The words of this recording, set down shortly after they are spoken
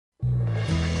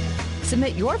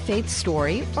Submit your faith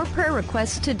story or prayer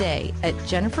request today at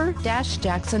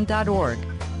jennifer-jackson.org.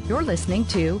 You're listening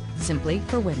to Simply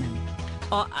for Women.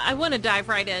 Well, I want to dive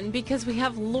right in because we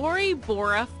have Lori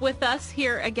Boruff with us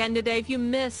here again today. If you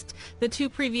missed the two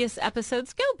previous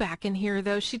episodes, go back and hear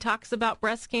those. She talks about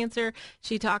breast cancer.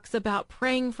 She talks about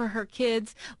praying for her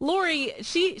kids. Lori,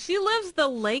 she lives the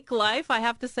lake life. I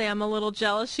have to say I'm a little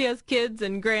jealous. She has kids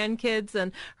and grandkids,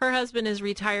 and her husband is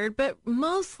retired. But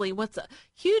mostly what's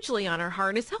hugely on her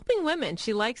heart is helping women.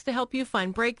 She likes to help you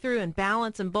find breakthrough and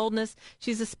balance and boldness.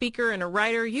 She's a speaker and a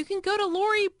writer. You can go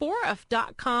to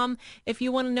LoriBoruff.com if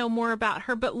you want to know more about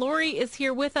her. But Lori is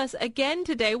here with us again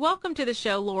today. Welcome to the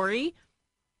show, Lori.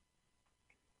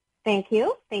 Thank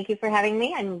you. Thank you for having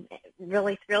me. I'm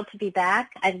really thrilled to be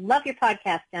back. I love your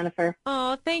podcast, Jennifer.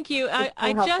 Oh, thank you.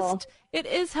 It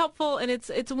is helpful, and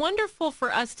it's wonderful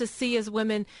for us to see as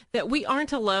women that we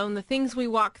aren't alone. The things we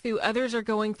walk through, others are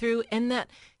going through, and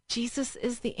that Jesus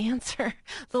is the answer.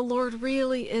 The Lord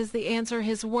really is the answer.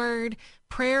 His word,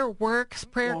 prayer works,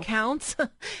 prayer counts,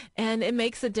 and it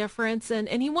makes a difference. And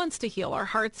he wants to heal our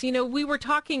hearts. You know, we were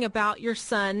talking about your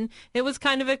son. It was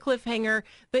kind of a cliffhanger,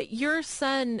 but your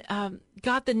son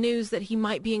got the news that he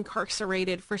might be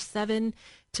incarcerated for 7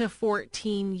 to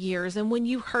 14 years. And when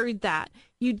you heard that,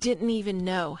 you didn't even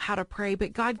know how to pray,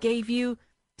 but God gave you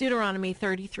Deuteronomy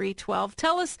 33:12.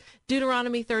 Tell us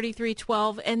Deuteronomy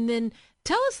 33:12, and then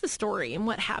tell us the story and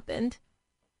what happened.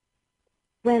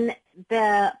 When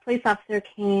the police officer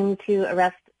came to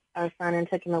arrest our son and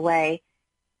took him away,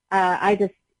 I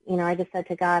just said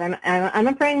to God, I'm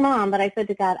a praying mom, but I said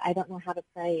to God, I don't know how to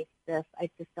pray this.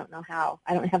 I just don't know how.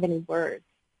 I don't have any words.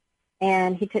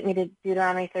 And he took me to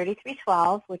Deuteronomy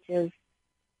 33:12, which is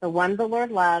the one the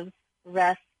Lord loves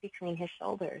rests between his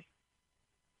shoulders.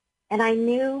 And I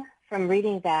knew from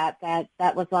reading that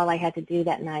was all I had to do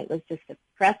that night, was just to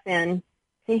press in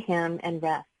to him and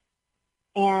rest.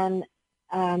 And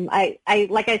I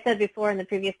like I said before in the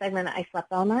previous segment, I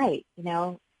slept all night,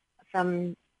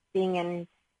 from being in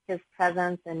his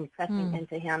presence and pressing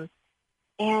into him.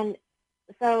 And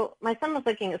so my son was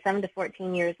looking at 7 to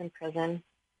 14 years in prison.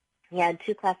 He had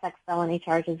 2 Class X felony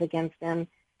charges against him,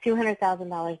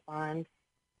 $200,000 bond.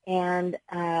 And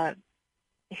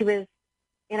he was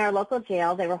in our local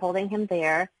jail. They were holding him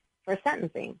there for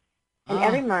sentencing. And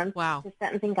every month, his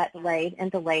sentencing got delayed and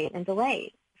delayed and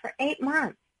delayed for 8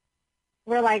 months.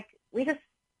 We're like, we just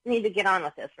need to get on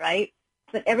with this, right?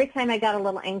 But every time I got a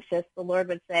little anxious, the Lord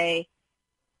would say,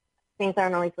 things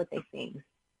aren't always what they seem.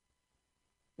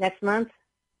 Next month,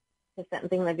 his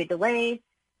sentencing would be delayed,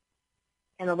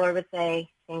 and the Lord would say,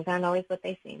 things aren't always what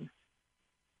they seem.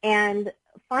 And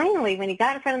finally, when he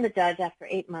got in front of the judge after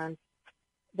 8 months,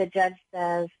 the judge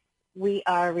says, we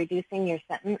are reducing your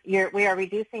sentence. We are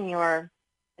reducing your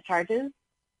charges,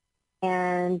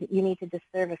 and you need to just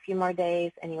serve a few more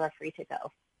days, and you are free to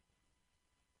go.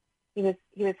 He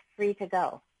was free to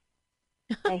go,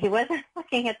 and he wasn't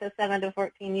looking at the 7 to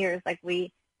 14 years like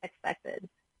we expected.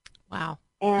 Wow,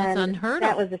 and that's unheard of.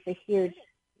 That was just a huge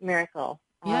miracle.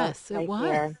 Yes, it was.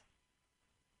 There.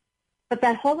 But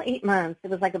that whole 8 months, it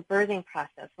was like a birthing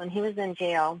process. When he was in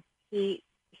jail, he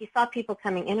saw people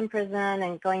coming in prison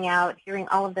and going out, hearing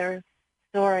all of their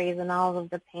stories and all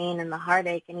of the pain and the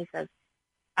heartache, and he says,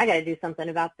 I got to do something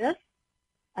about this.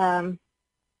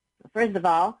 First of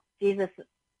all, Jesus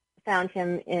found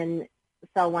him in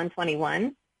cell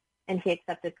 121, and he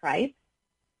accepted Christ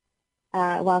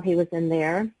while he was in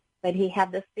there. But he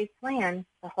had this big plan.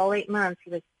 The whole 8 months, he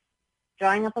was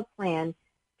drawing up a plan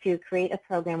to create a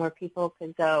program where people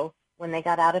could go when they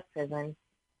got out of prison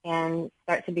and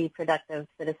start to be productive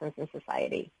citizens in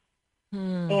society.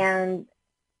 And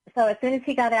so as soon as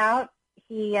he got out,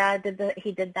 he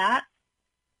did that.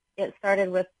 It started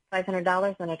with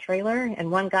 $500 in a trailer and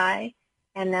one guy,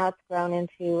 and now it's grown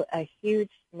into a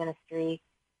huge ministry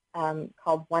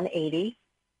called 180,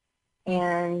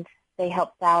 and they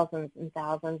help thousands and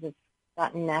thousands. It's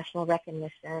gotten national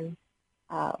recognition.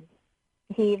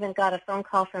 He even got a phone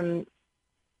call from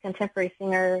contemporary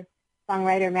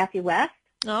singer-songwriter Matthew West.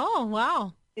 Oh,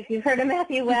 wow. If you've heard of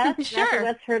Matthew West, Sure. Matthew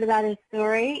West heard about his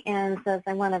story and says,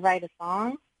 I want to write a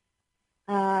song.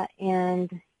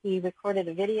 And he recorded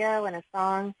a video and a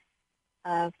song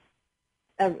of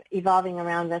evolving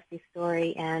around Rusty's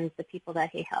story and the people that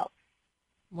he helped.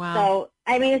 Wow. So,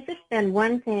 I mean, it's just been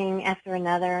one thing after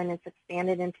another, and it's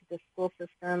expanded into the school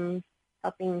systems,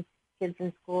 helping kids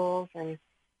in schools and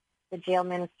the jail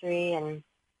ministry. And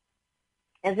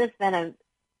it's just been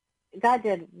God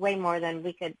did way more than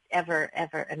we could ever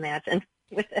imagine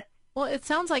with it. Well, it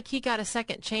sounds like he got a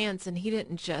second chance, and he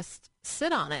didn't just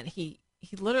sit on it. He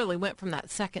literally went from that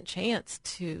second chance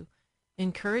to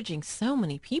encouraging so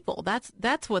many people.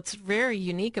 That's what's very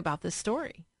unique about this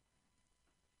story.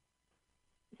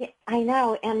 Yeah, I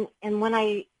know. And when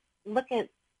I look at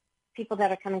people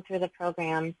that are coming through the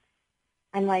program,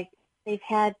 I'm like, they've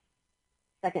had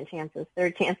second chances,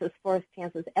 third chances, fourth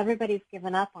chances. Everybody's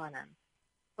given up on them.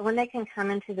 But when they can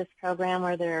come into this program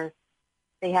where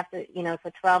they have to, it's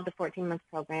a 12 to 14-month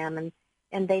program,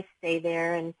 and they stay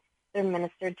there, and they're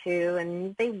ministered to,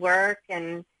 and they work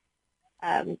and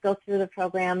go through the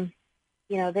program,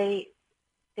 they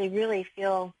really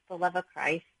feel the love of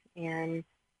Christ, and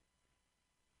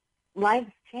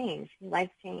lives change.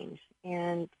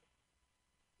 And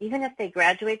even if they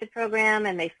graduate the program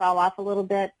and they fall off a little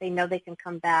bit, they know they can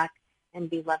come back and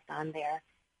be left on there.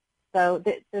 So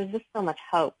there's just so much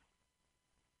hope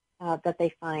that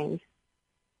they find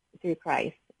through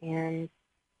Christ, and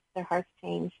their hearts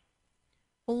change.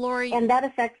 Well, Lori, and that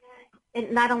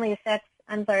it not only affects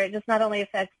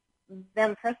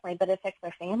them personally, but it affects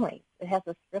their families. It has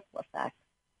this ripple effect.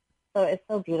 So it's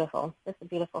so beautiful. It's a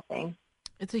beautiful thing.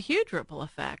 It's a huge ripple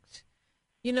effect.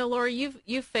 Lori,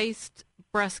 you've faced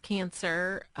breast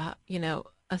cancer,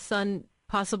 a son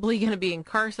possibly going to be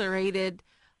incarcerated.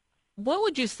 What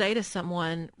would you say to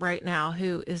someone right now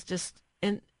who is just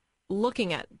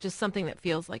looking at just something that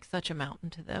feels like such a mountain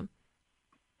to them?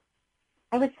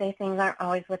 I would say things aren't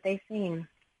always what they seem.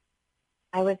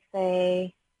 I would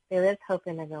say there is hope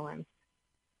in the ruins.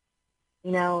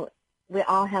 We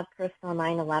all have personal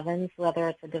 9/11s, whether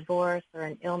it's a divorce or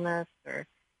an illness or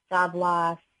job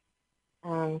loss,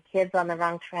 kids on the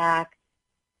wrong track.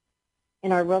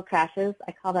 In our world crashes,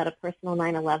 I call that a personal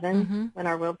 9/11 when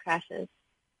our world crashes.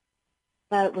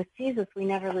 But with Jesus, we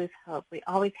never lose hope. We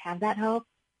always have that hope.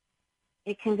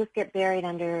 It can just get buried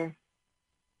under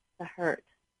the hurt,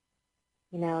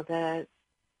 the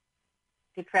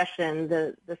depression,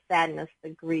 the sadness, the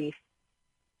grief,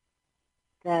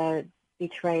 the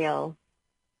betrayal.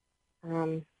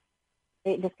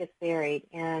 It just gets buried.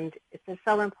 And it's just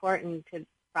so important to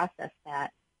process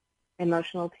that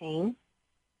emotional pain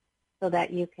so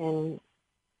that you can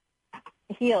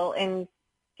heal and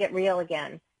get real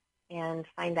again and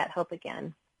find that hope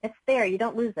again. It's there. You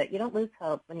don't lose it. You don't lose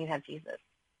hope when you have Jesus.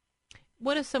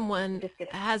 What if someone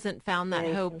hasn't found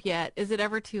that hope yet? Is it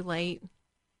ever too late?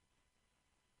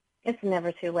 It's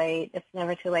never too late. It's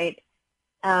never too late.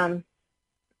 And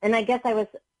I guess I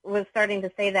was starting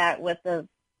to say that with the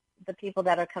people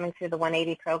that are coming through the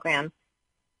 180 program.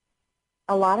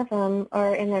 A lot of them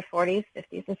are in their 40s,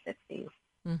 50s, and 60s,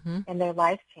 and their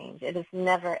lives change. It is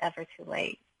never, ever too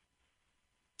late.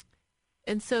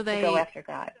 And so they go after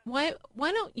God. Why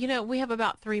don't we have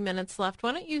about 3 minutes left?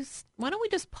 Why don't we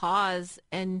just pause,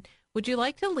 and would you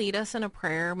like to lead us in a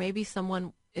prayer? Maybe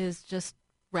someone is just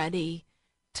ready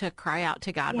to cry out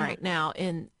to God right now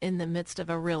in the midst of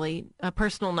a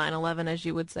personal 9/11, as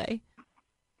you would say.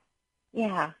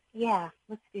 Yeah,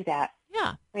 let's do that.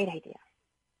 Yeah. Great idea.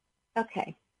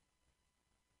 Okay.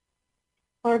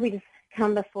 Lord, we just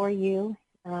come before you,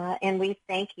 and we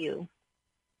thank you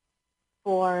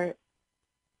for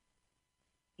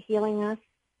healing us,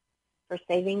 for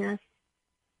saving us,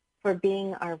 for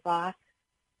being our rock.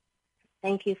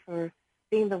 Thank you for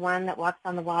being the one that walks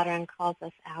on the water and calls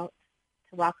us out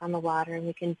to walk on the water, and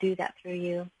we can do that through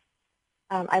you.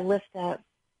 I lift up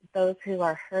those who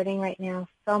are hurting right now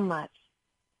so much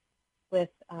with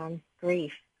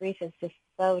grief. Grief is just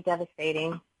so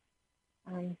devastating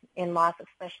in loss,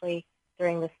 especially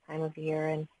during this time of year.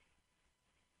 And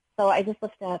so I just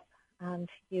lift up to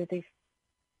you these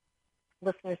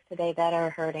listeners today that are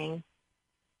hurting.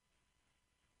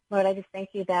 Lord, I just thank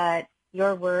you that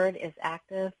your word is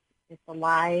active, it's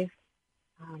alive.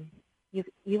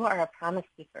 You are a promise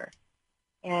keeper,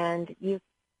 and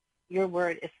your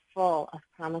word is full of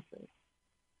promises.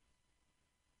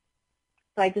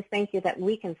 So I just thank you that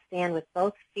we can stand with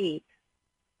both feet.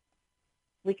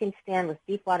 We can stand with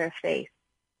deep water faith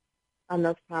on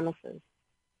those promises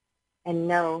and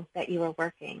know that you are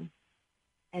working,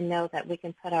 and know that we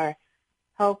can put our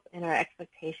hope and our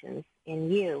expectations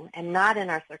in you and not in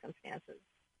our circumstances,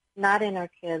 not in our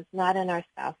kids, not in our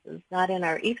spouses, not in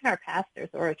even our pastors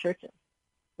or our churches.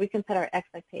 We can put our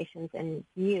expectations in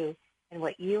you and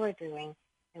what you are doing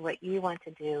and what you want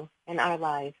to do in our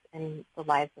lives and the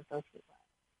lives of those we love.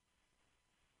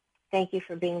 Thank you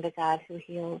for being the God who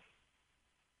heals.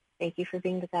 Thank you for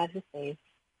being the God who saves.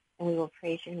 And we will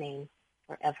praise your name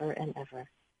forever and ever.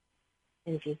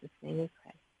 In Jesus' name we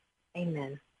pray.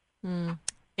 Amen.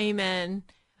 Amen.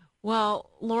 Well,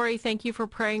 Lori, thank you for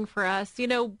praying for us.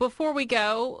 Before we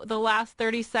go, the last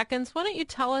 30 seconds, why don't you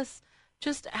tell us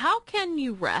just how can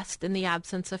you rest in the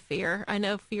absence of fear? I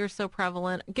know fear is so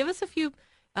prevalent. Give us a few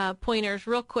pointers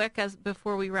real quick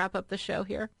before we wrap up the show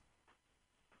here?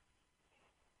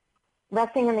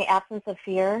 Resting in the absence of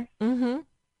fear. Mm-hmm.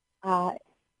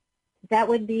 That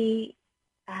would be,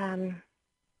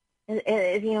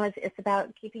 it's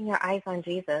about keeping your eyes on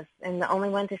Jesus, and the only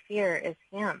one to fear is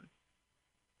him.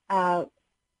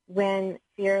 When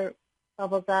fear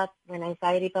bubbles up, when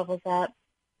anxiety bubbles up,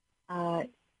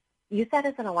 use that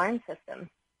as an alarm system.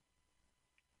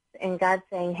 And God's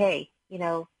saying, hey,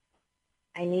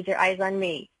 I need your eyes on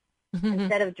me.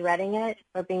 Instead of dreading it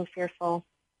or being fearful,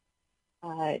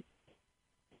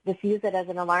 just use it as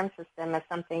an alarm system, as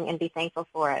something, and be thankful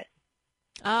for it.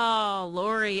 Oh,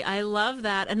 Lori, I love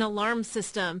that. An alarm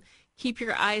system. Keep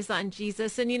your eyes on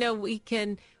Jesus. And, we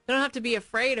don't have to be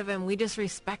afraid of him. We just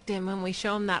respect him and we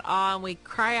show him that awe and we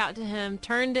cry out to him,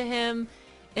 turn to him.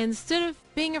 Instead of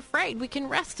being afraid, we can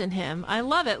rest in him. I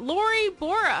love it. Lori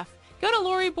Boruff. Go to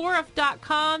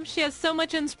LoriBoruff.com. She has so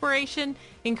much inspiration,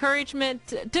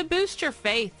 encouragement to boost your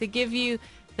faith, to give you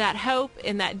that hope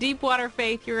and that deep water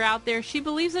faith. You're out there. She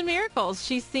believes in miracles.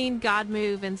 She's seen God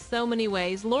move in so many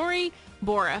ways.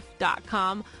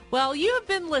 LoriBoruff.com. Well, you have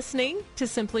been listening to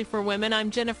Simply for Women. I'm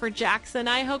Jennifer Jackson.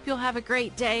 I hope you'll have a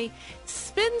great day.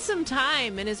 Spend some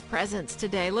time in his presence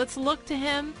today. Let's look to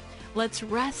him. Let's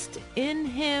rest in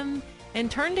him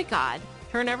and turn to God.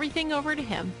 Turn everything over to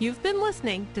him. You've been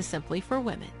listening to Simply for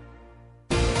Women.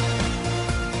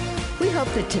 We hope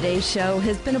that today's show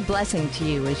has been a blessing to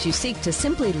you as you seek to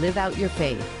simply live out your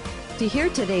faith. To hear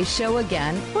today's show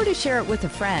again or to share it with a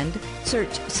friend,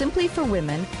 search Simply for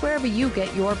Women wherever you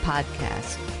get your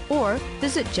podcasts. Or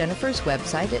visit Jennifer's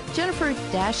website at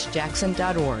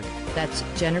jennifer-jackson.org. That's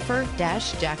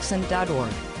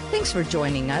jennifer-jackson.org. Thanks for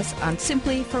joining us on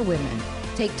Simply for Women.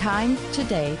 Take time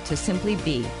today to simply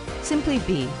be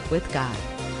with God.